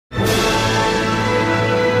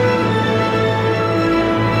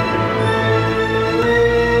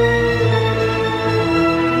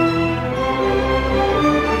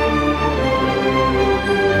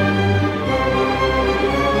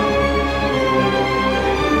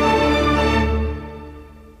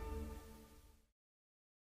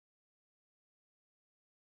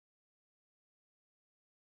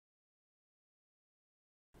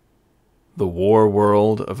The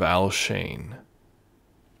Warworld of Alshain.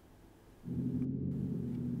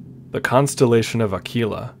 The constellation of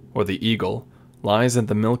Aquila, or the Eagle, lies in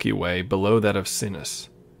the Milky Way below that of Sinus.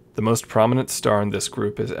 The most prominent star in this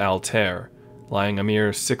group is Altair, lying a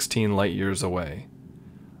mere 16 light-years away.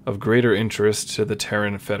 Of greater interest to the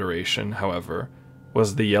Terran Federation, however,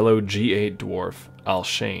 was the yellow G8 dwarf,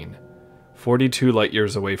 Alshain, 42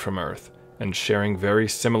 light-years away from Earth, and sharing very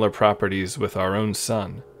similar properties with our own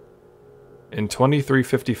Sun. In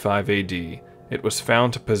 2355 AD, it was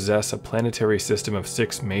found to possess a planetary system of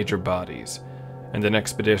 6 major bodies, and an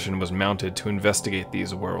expedition was mounted to investigate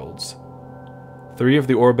these worlds. 3 of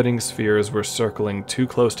the orbiting spheres were circling too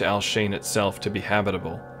close to Alshain itself to be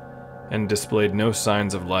habitable, and displayed no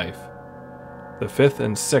signs of life. The 5th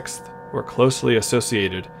and 6th were closely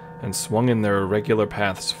associated and swung in their irregular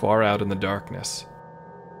paths far out in the darkness.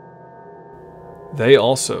 They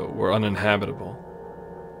also were uninhabitable,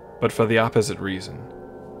 but for the opposite reason.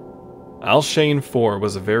 Alshain IV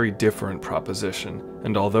was a very different proposition,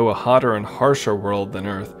 and although a hotter and harsher world than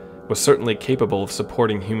Earth, was certainly capable of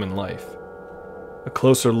supporting human life. A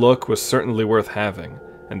closer look was certainly worth having,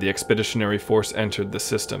 and the expeditionary force entered the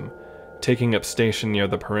system, taking up station near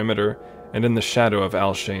the perimeter and in the shadow of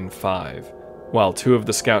Alshain V, while 2 of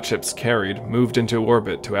the scout ships carried moved into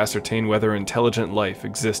orbit to ascertain whether intelligent life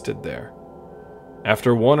existed there.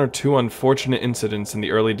 After 1 or 2 unfortunate incidents in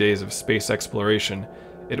the early days of space exploration,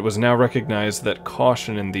 it was now recognized that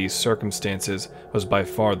caution in these circumstances was by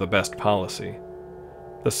far the best policy.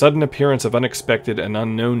 The sudden appearance of unexpected and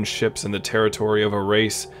unknown ships in the territory of a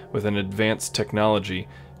race with an advanced technology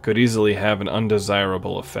could easily have an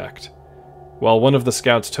undesirable effect. While one of the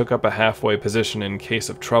scouts took up a halfway position in case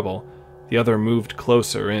of trouble, the other moved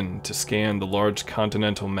closer in to scan the large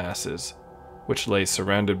continental masses, which lay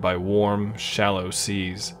surrounded by warm, shallow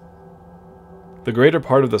seas. The greater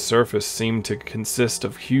part of the surface seemed to consist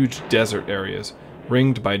of huge desert areas,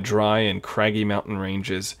 ringed by dry and craggy mountain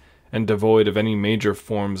ranges, and devoid of any major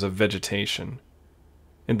forms of vegetation.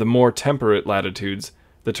 In the more temperate latitudes,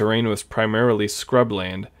 the terrain was primarily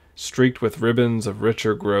scrubland, streaked with ribbons of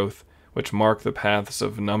richer growth, which mark the paths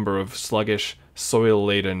of a number of sluggish,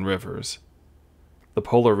 soil-laden rivers. The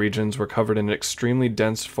polar regions were covered in extremely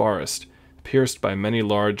dense forest, pierced by many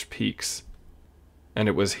large peaks, and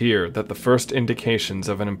it was here that the first indications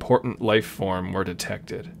of an important life form were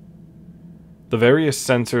detected. The various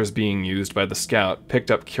sensors being used by the scout picked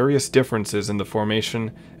up curious differences in the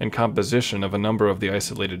formation and composition of a number of the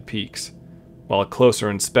isolated peaks, while a closer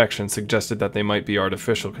inspection suggested that they might be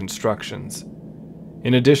artificial constructions.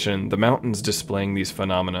 In addition, the mountains displaying these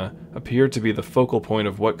phenomena appeared to be the focal point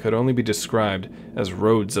of what could only be described as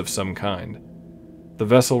roads of some kind. The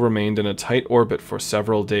vessel remained in a tight orbit for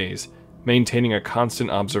several days, maintaining a constant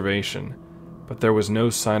observation, but there was no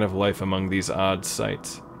sign of life among these odd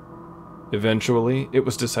sights. Eventually, it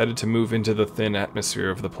was decided to move into the thin atmosphere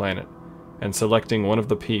of the planet, and selecting one of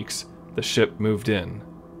the peaks, the ship moved in.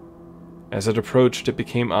 As it approached, it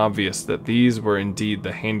became obvious that these were indeed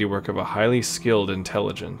the handiwork of a highly skilled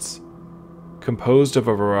intelligence. Composed of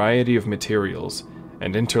a variety of materials,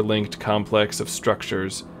 an interlinked complex of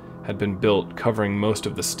structures had been built covering most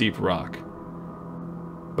of the steep rock,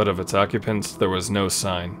 but of its occupants there was no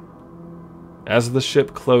sign. As the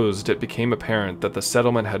ship closed, it became apparent that the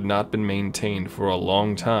settlement had not been maintained for a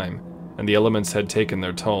long time, and the elements had taken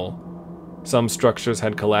their toll. Some structures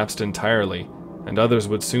had collapsed entirely, and others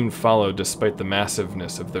would soon follow despite the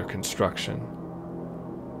massiveness of their construction.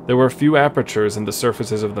 There were few apertures in the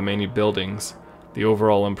surfaces of the many buildings, the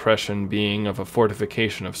overall impression being of a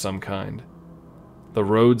fortification of some kind. The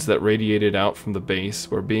roads that radiated out from the base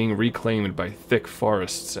were being reclaimed by thick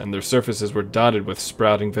forests, and their surfaces were dotted with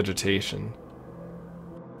sprouting vegetation.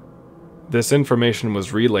 This information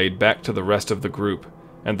was relayed back to the rest of the group,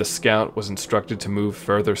 and the scout was instructed to move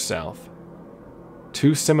further south.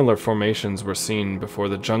 2 similar formations were seen before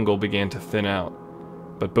the jungle began to thin out,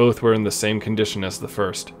 but both were in the same condition as the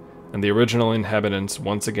first, and the original inhabitants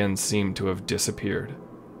once again seemed to have disappeared.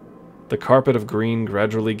 The carpet of green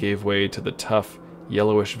gradually gave way to the tough,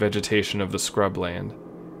 yellowish vegetation of the scrubland.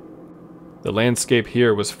 The landscape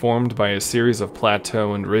here was formed by a series of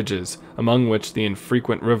plateaux and ridges, among which the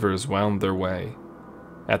infrequent rivers wound their way.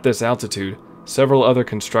 At this altitude, several other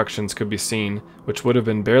constructions could be seen which would have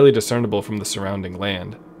been barely discernible from the surrounding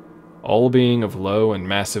land, all being of low and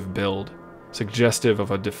massive build, suggestive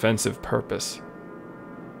of a defensive purpose.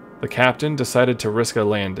 The captain decided to risk a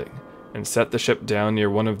landing, and set the ship down near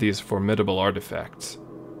one of these formidable artifacts.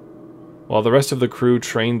 While the rest of the crew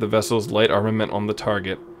trained the vessel's light armament on the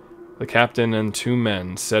target, the captain and 2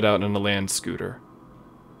 men set out in a land scooter.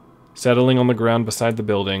 Settling on the ground beside the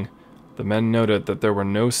building, The men noted that there were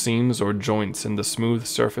no seams or joints in the smooth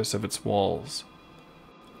surface of its walls.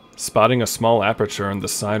 Spotting a small aperture in the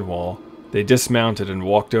side wall, they dismounted and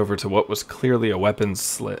walked over to what was clearly a weapon's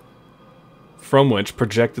slit, from which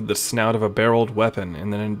projected the snout of a barreled weapon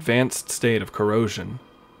in an advanced state of corrosion.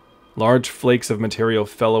 Large flakes of material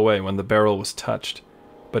fell away when the barrel was touched,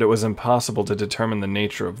 but it was impossible to determine the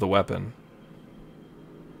nature of the weapon.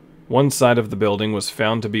 One side of the building was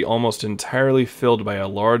found to be almost entirely filled by a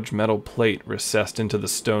large metal plate recessed into the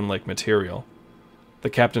stone-like material. The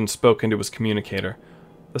captain spoke into his communicator.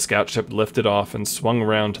 The scout ship lifted off and swung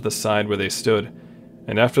around to the side where they stood,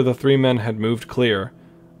 and after the three men had moved clear,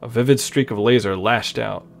 a vivid streak of laser lashed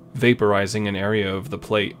out, vaporizing an area of the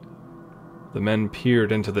plate. The men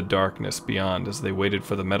peered into the darkness beyond as they waited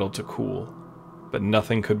for the metal to cool, but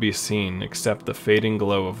nothing could be seen except the fading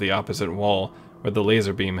glow of the opposite wall where the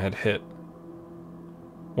laser beam had hit.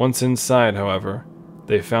 Once inside, however,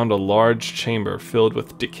 they found a large chamber filled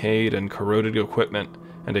with decayed and corroded equipment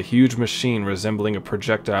and a huge machine resembling a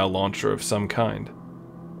projectile launcher of some kind.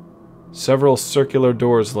 Several circular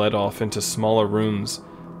doors led off into smaller rooms,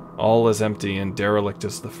 all as empty and derelict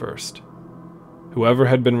as the first. Whoever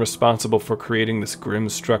had been responsible for creating this grim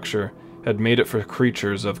structure had made it for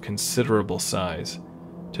creatures of considerable size,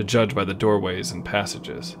 to judge by the doorways and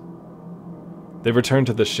passages. They returned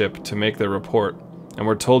to the ship to make their report, and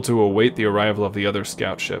were told to await the arrival of the other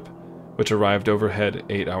scout ship, which arrived overhead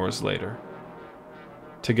 8 hours later.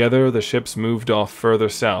 Together, the ships moved off further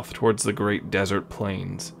south towards the great desert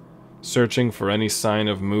plains, searching for any sign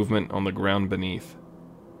of movement on the ground beneath.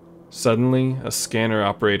 Suddenly, a scanner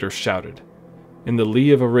operator shouted. In the lee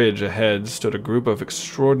of a ridge ahead stood a group of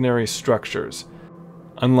extraordinary structures,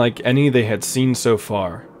 unlike any they had seen so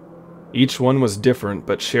far. Each one was different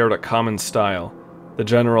but shared a common style, the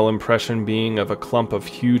general impression being of a clump of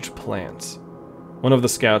huge plants. One of the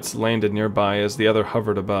scouts landed nearby as the other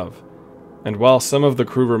hovered above, and while some of the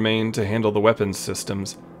crew remained to handle the weapons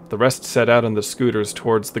systems, the rest set out on the scooters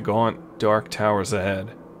towards the gaunt, dark towers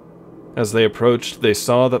ahead. As they approached, they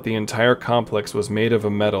saw that the entire complex was made of a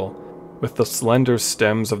metal, with the slender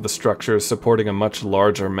stems of the structures supporting a much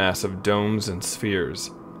larger mass of domes and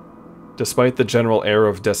spheres. Despite the general air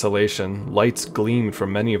of desolation, lights gleamed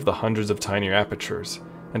from many of the hundreds of tiny apertures,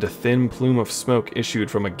 and a thin plume of smoke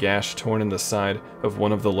issued from a gash torn in the side of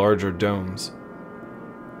one of the larger domes.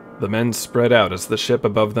 The men spread out as the ship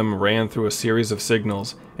above them ran through a series of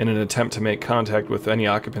signals in an attempt to make contact with any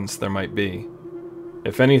occupants there might be.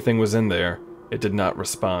 If anything was in there, it did not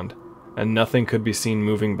respond, and nothing could be seen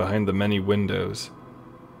moving behind the many windows.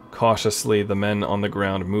 Cautiously, the men on the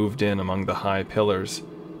ground moved in among the high pillars,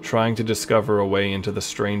 trying to discover a way into the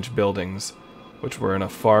strange buildings, which were in a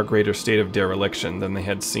far greater state of dereliction than they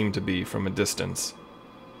had seemed to be from a distance.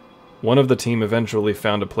 One of the team eventually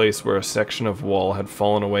found a place where a section of wall had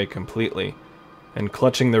fallen away completely, and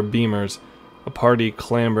clutching their beamers, a party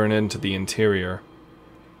clambered into the interior.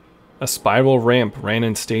 A spiral ramp ran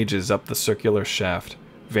in stages up the circular shaft,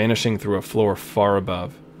 vanishing through a floor far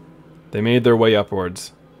above. They made their way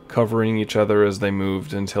upwards, covering each other as they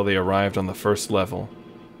moved until they arrived on the first level.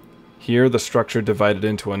 Here, the structure divided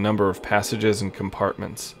into a number of passages and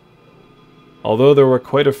compartments. Although there were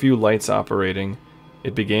quite a few lights operating,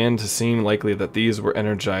 it began to seem likely that these were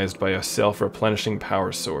energized by a self-replenishing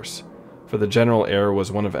power source, for the general air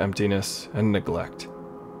was one of emptiness and neglect.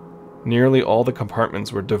 Nearly all the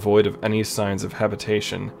compartments were devoid of any signs of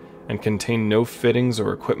habitation, and contained no fittings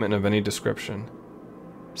or equipment of any description.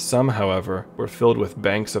 Some, however, were filled with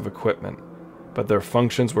banks of equipment, but their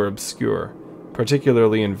functions were obscure,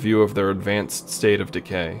 particularly in view of their advanced state of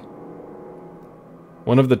decay.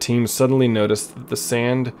 One of the team suddenly noticed that the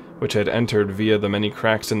sand, which had entered via the many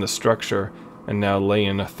cracks in the structure and now lay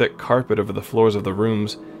in a thick carpet over the floors of the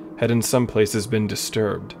rooms, had in some places been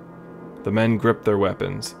disturbed. The men gripped their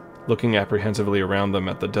weapons, looking apprehensively around them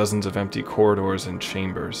at the dozens of empty corridors and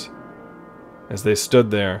chambers. As they stood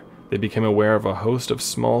there, they became aware of a host of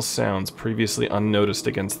small sounds previously unnoticed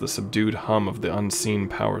against the subdued hum of the unseen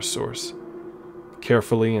power source.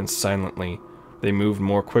 Carefully and silently, they moved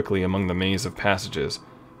more quickly among the maze of passages,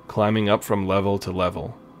 climbing up from level to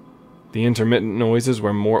level. The intermittent noises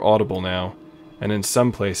were more audible now, and in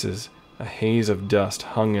some places, a haze of dust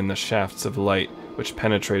hung in the shafts of light which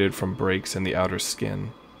penetrated from breaks in the outer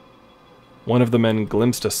skin. One of the men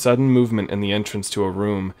glimpsed a sudden movement in the entrance to a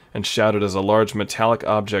room and shouted as a large metallic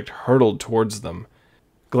object hurtled towards them,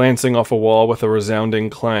 glancing off a wall with a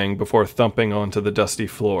resounding clang before thumping onto the dusty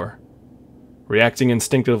floor. Reacting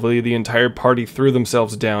instinctively, the entire party threw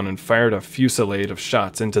themselves down and fired a fusillade of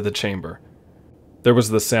shots into the chamber. There was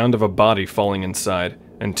the sound of a body falling inside,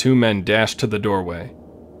 and two men dashed to the doorway.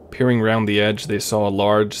 Peering round the edge, they saw a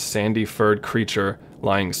large, sandy-furred creature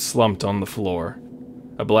lying slumped on the floor.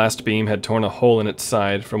 A blast beam had torn a hole in its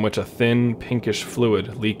side from which a thin, pinkish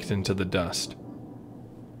fluid leaked into the dust.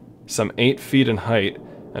 Some 8 feet in height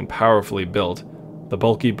and powerfully built, the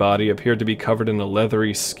bulky body appeared to be covered in a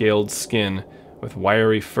leathery, scaled skin with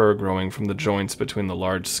wiry fur growing from the joints between the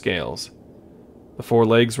large scales. The 4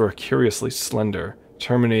 legs were curiously slender,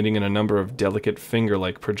 terminating in a number of delicate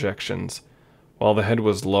finger-like projections, while the head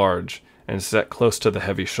was large and set close to the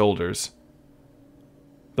heavy shoulders.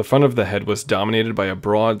 The front of the head was dominated by a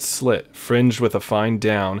broad slit fringed with a fine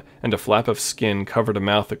down, and a flap of skin covered a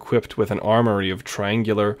mouth equipped with an armory of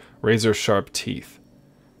triangular, razor-sharp teeth.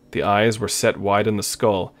 The eyes were set wide in the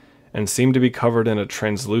skull and seemed to be covered in a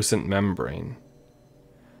translucent membrane.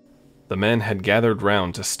 The men had gathered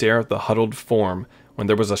round to stare at the huddled form when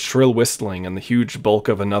there was a shrill whistling and the huge bulk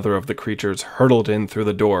of another of the creatures hurtled in through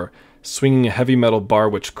the door, swinging a heavy metal bar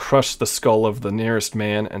which crushed the skull of the nearest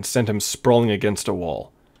man and sent him sprawling against a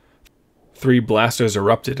wall. 3 blasters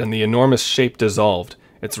erupted and the enormous shape dissolved,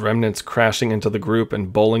 its remnants crashing into the group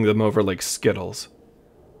and bowling them over like skittles.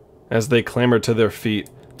 As they clambered to their feet,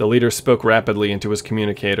 the leader spoke rapidly into his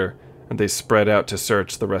communicator, and they spread out to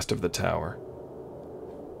search the rest of the tower.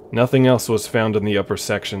 Nothing else was found in the upper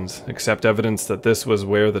sections, except evidence that this was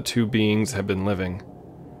where the 2 beings had been living.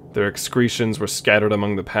 Their excretions were scattered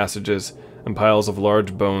among the passages, and piles of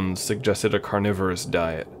large bones suggested a carnivorous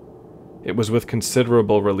diet. It was with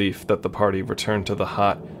considerable relief that the party returned to the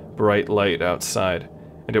hot, bright light outside,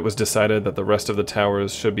 and it was decided that the rest of the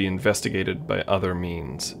towers should be investigated by other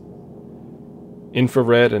means.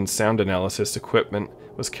 Infrared and sound analysis equipment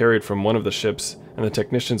was carried from one of the ships, and the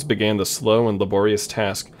technicians began the slow and laborious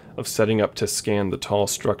task of setting up to scan the tall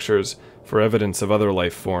structures for evidence of other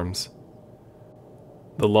life forms.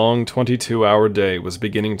 The long 22-hour day was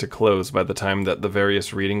beginning to close by the time that the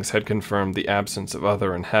various readings had confirmed the absence of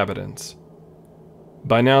other inhabitants.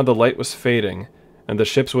 By now the light was fading, and the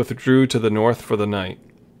ships withdrew to the north for the night,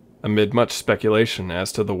 amid much speculation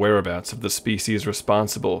as to the whereabouts of the species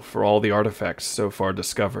responsible for all the artifacts so far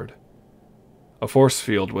discovered. A force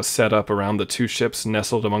field was set up around the 2 ships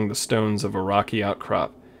nestled among the stones of a rocky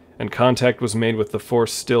outcrop, and contact was made with the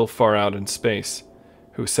force still far out in space,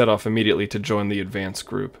 who set off immediately to join the advance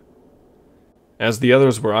group. As the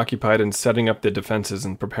others were occupied in setting up the defenses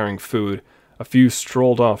and preparing food, a few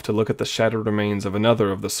strolled off to look at the shattered remains of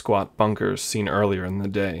another of the squat bunkers seen earlier in the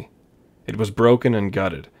day. It was broken and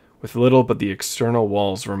gutted, with little but the external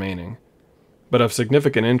walls remaining. But of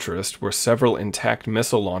significant interest were several intact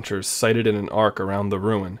missile launchers sighted in an arc around the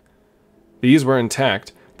ruin. These were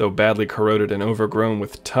intact, though badly corroded and overgrown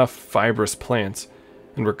with tough, fibrous plants,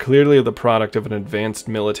 and were clearly the product of an advanced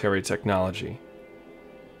military technology.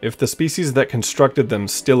 If the species that constructed them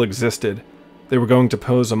still existed, they were going to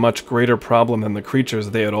pose a much greater problem than the creatures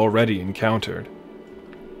they had already encountered.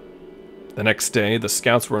 The next day, the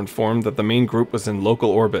scouts were informed that the main group was in local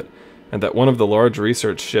orbit, and that one of the large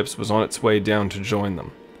research ships was on its way down to join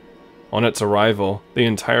them. On its arrival, the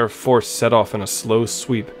entire force set off in a slow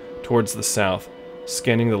sweep towards the south,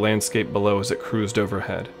 scanning the landscape below as it cruised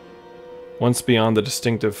overhead. Once beyond the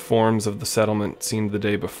distinctive forms of the settlement seen the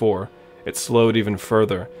day before, it slowed even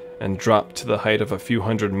further and dropped to the height of a few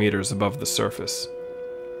hundred meters above the surface.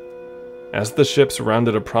 As the ships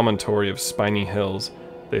rounded a promontory of spiny hills,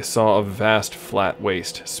 they saw a vast flat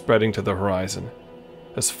waste spreading to the horizon.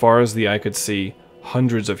 As far as the eye could see,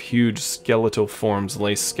 hundreds of huge skeletal forms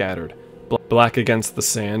lay scattered, black against the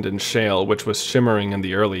sand and shale which was shimmering in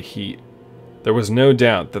the early heat. There was no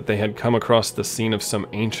doubt that they had come across the scene of some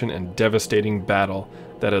ancient and devastating battle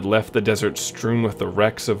that had left the desert strewn with the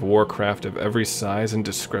wrecks of warcraft of every size and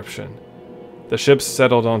description. The ships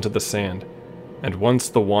settled onto the sand, and once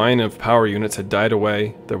the whine of power units had died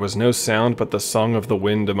away, there was no sound but the song of the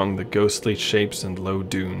wind among the ghostly shapes and low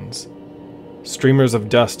dunes. Streamers of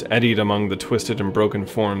dust eddied among the twisted and broken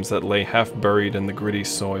forms that lay half buried in the gritty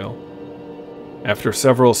soil. After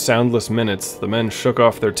several soundless minutes, the men shook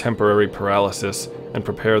off their temporary paralysis and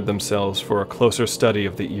prepared themselves for a closer study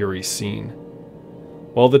of the eerie scene.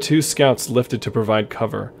 While the 2 scouts lifted to provide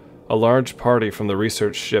cover, a large party from the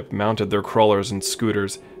research ship mounted their crawlers and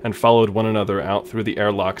scooters and followed one another out through the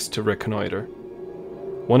airlocks to reconnoiter.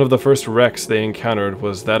 One of the first wrecks they encountered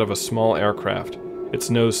was that of a small aircraft, its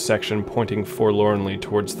nose section pointing forlornly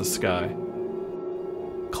towards the sky.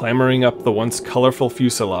 Clambering up the once colorful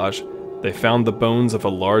fuselage, they found the bones of a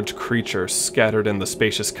large creature scattered in the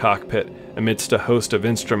spacious cockpit amidst a host of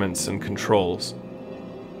instruments and controls.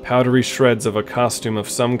 Powdery shreds of a costume of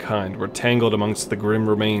some kind were tangled amongst the grim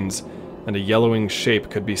remains, and a yellowing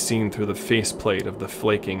shape could be seen through the faceplate of the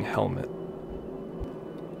flaking helmet.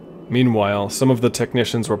 Meanwhile, some of the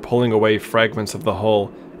technicians were pulling away fragments of the hull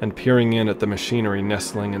and peering in at the machinery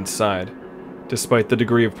nestling inside. Despite the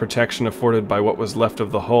degree of protection afforded by what was left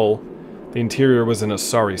of the hull, the interior was in a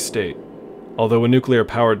sorry state, although a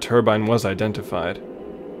nuclear-powered turbine was identified.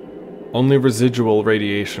 Only residual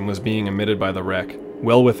radiation was being emitted by the wreck,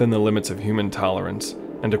 well within the limits of human tolerance,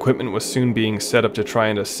 and equipment was soon being set up to try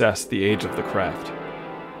and assess the age of the craft.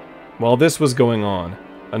 While this was going on,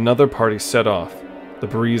 another party set off, the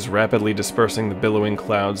breeze rapidly dispersing the billowing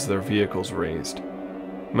clouds their vehicles raised.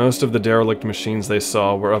 Most of the derelict machines they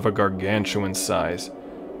saw were of a gargantuan size,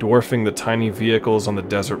 dwarfing the tiny vehicles on the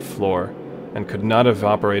desert floor, and could not have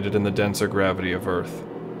operated in the denser gravity of Earth.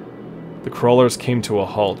 The crawlers came to a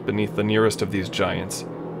halt beneath the nearest of these giants,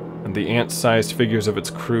 and the ant-sized figures of its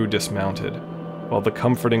crew dismounted, while the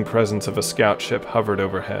comforting presence of a scout ship hovered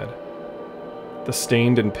overhead. The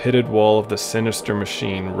stained and pitted wall of the sinister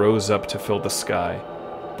machine rose up to fill the sky,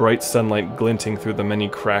 bright sunlight glinting through the many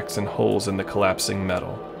cracks and holes in the collapsing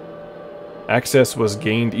metal. Access was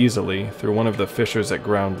gained easily through one of the fissures at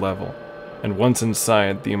ground level, and once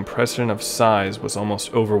inside, the impression of size was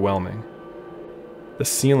almost overwhelming. The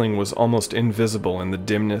ceiling was almost invisible in the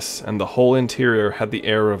dimness, and the whole interior had the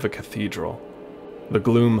air of a cathedral, the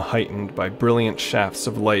gloom heightened by brilliant shafts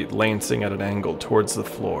of light lancing at an angle towards the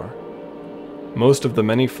floor. Most of the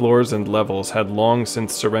many floors and levels had long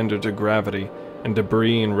since surrendered to gravity, and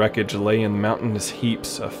debris and wreckage lay in mountainous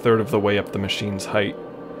heaps a third of the way up the machine's height,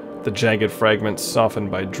 the jagged fragments softened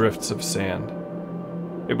by drifts of sand.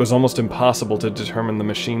 It was almost impossible to determine the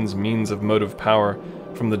machine's means of motive power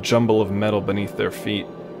from the jumble of metal beneath their feet,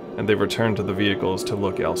 and they returned to the vehicles to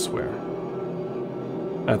look elsewhere.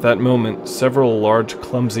 At that moment, several large,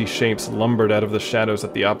 clumsy shapes lumbered out of the shadows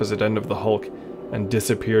at the opposite end of the hulk and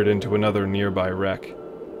disappeared into another nearby wreck.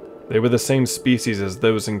 They were the same species as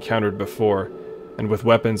those encountered before, and with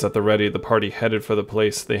weapons at the ready, the party headed for the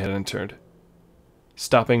place they had entered.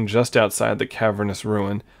 Stopping just outside the cavernous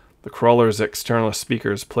ruin, the crawler's external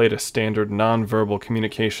speakers played a standard non-verbal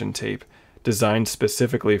communication tape designed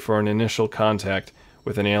specifically for an initial contact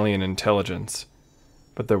with an alien intelligence,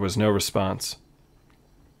 but there was no response.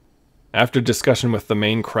 After discussion with the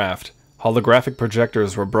main craft, holographic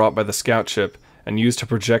projectors were brought by the scout ship and used to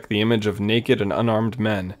project the image of naked and unarmed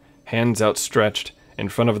men, hands outstretched, in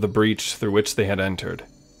front of the breach through which they had entered.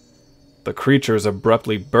 The creatures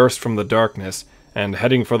abruptly burst from the darkness and,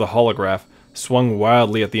 heading for the holograph, swung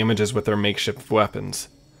wildly at the images with their makeshift weapons.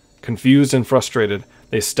 Confused and frustrated,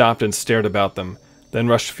 they stopped and stared about them, then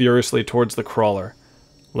rushed furiously towards the crawler.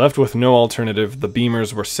 Left with no alternative, the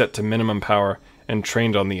beamers were set to minimum power and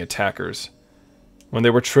trained on the attackers. When they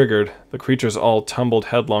were triggered, the creatures all tumbled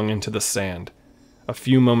headlong into the sand. A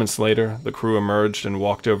few moments later, the crew emerged and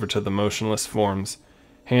walked over to the motionless forms,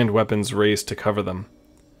 hand weapons raised to cover them.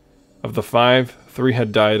 Of the 5, 3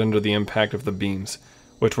 had died under the impact of the beams,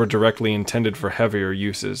 which were directly intended for heavier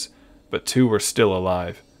uses, but 2 were still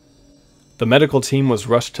alive. The medical team was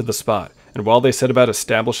rushed to the spot, and while they set about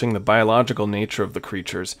establishing the biological nature of the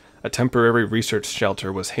creatures, a temporary research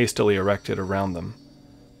shelter was hastily erected around them.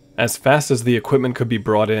 As fast as the equipment could be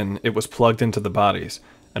brought in, it was plugged into the bodies,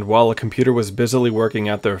 and while a computer was busily working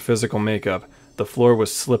out their physical makeup, the floor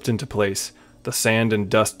was slipped into place, the sand and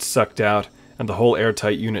dust sucked out, and the whole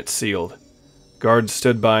airtight unit sealed. Guards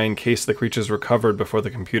stood by in case the creatures recovered before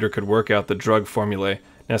the computer could work out the drug formulae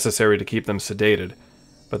necessary to keep them sedated,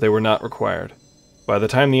 but they were not required. By the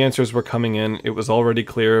time the answers were coming in, it was already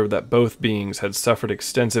clear that both beings had suffered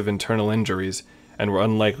extensive internal injuries and were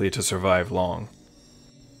unlikely to survive long.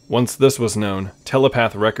 Once this was known,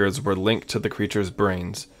 telepath records were linked to the creatures'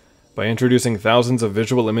 brains. By introducing thousands of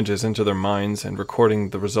visual images into their minds and recording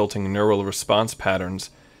the resulting neural response patterns,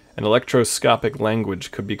 an electroscopic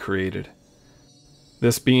language could be created.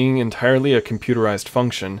 This being entirely a computerized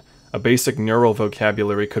function, a basic neural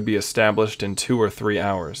vocabulary could be established in 2 or 3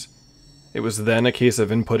 hours. It was then a case of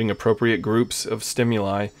inputting appropriate groups of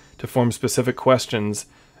stimuli to form specific questions,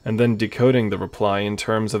 and then decoding the reply in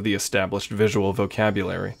terms of the established visual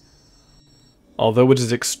vocabulary. Although it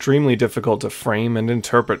is extremely difficult to frame and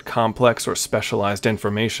interpret complex or specialized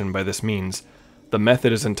information by this means, the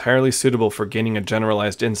method is entirely suitable for gaining a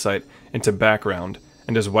generalized insight into background,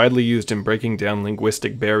 and is widely used in breaking down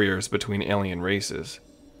linguistic barriers between alien races.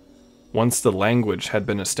 Once the language had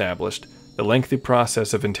been established, the lengthy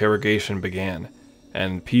process of interrogation began,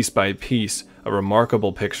 and piece by piece, a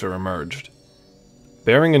remarkable picture emerged.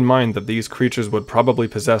 Bearing in mind that these creatures would probably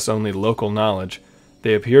possess only local knowledge,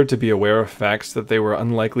 they appeared to be aware of facts that they were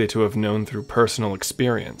unlikely to have known through personal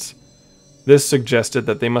experience. This suggested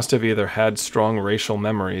that they must have either had strong racial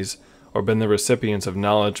memories, or been the recipients of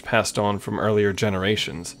knowledge passed on from earlier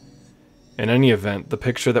generations. In any event, the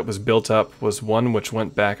picture that was built up was one which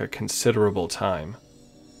went back a considerable time.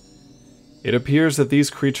 It appears that these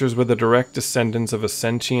creatures were the direct descendants of a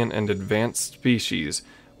sentient and advanced species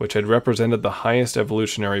which had represented the highest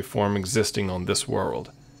evolutionary form existing on this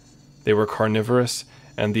world. They were carnivorous,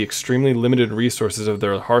 and the extremely limited resources of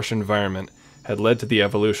their harsh environment had led to the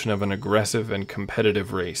evolution of an aggressive and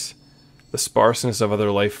competitive race. The sparseness of other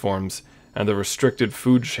life forms and the restricted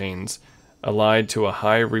food chains, allied to a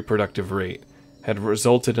high reproductive rate, had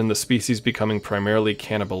resulted in the species becoming primarily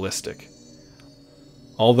cannibalistic.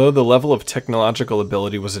 Although the level of technological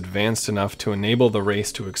ability was advanced enough to enable the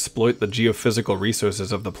race to exploit the geophysical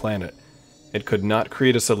resources of the planet, it could not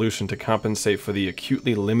create a solution to compensate for the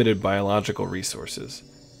acutely limited biological resources.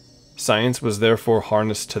 Science was therefore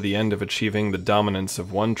harnessed to the end of achieving the dominance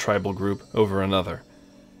of one tribal group over another.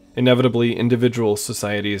 Inevitably, individual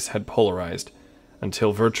societies had polarized,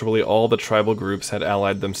 until virtually all the tribal groups had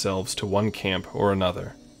allied themselves to one camp or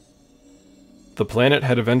another. The planet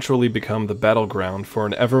had eventually become the battleground for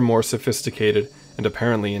an ever more sophisticated and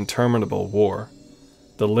apparently interminable war.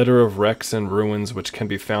 The litter of wrecks and ruins which can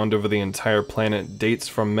be found over the entire planet dates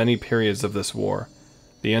from many periods of this war,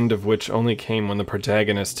 the end of which only came when the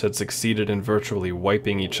protagonists had succeeded in virtually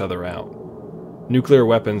wiping each other out. Nuclear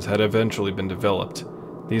weapons had eventually been developed,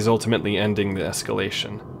 these ultimately ending the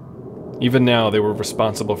escalation. Even now, they were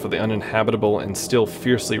responsible for the uninhabitable and still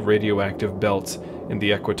fiercely radioactive belts in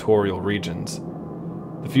the equatorial regions.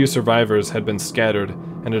 The few survivors had been scattered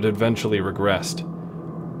and had eventually regressed.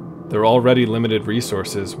 Their already limited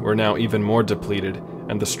resources were now even more depleted,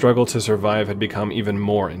 and the struggle to survive had become even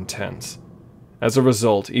more intense. As a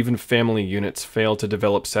result, even family units failed to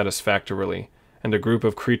develop satisfactorily, and a group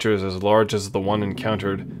of creatures as large as the one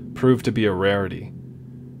encountered proved to be a rarity.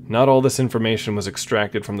 Not all this information was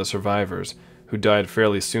extracted from the survivors, who died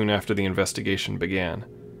fairly soon after the investigation began,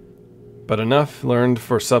 but enough learned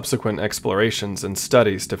for subsequent explorations and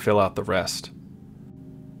studies to fill out the rest.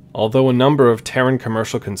 Although a number of Terran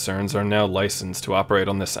commercial concerns are now licensed to operate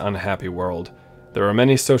on this unhappy world, there are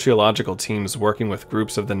many sociological teams working with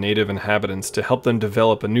groups of the native inhabitants to help them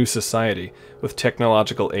develop a new society with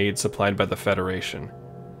technological aid supplied by the Federation.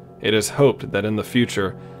 It is hoped that in the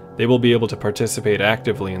future, they will be able to participate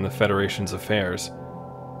actively in the Federation's affairs.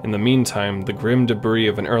 In the meantime, the grim debris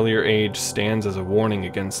of an earlier age stands as a warning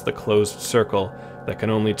against the closed circle that can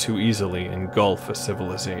only too easily engulf a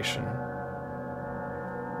civilization.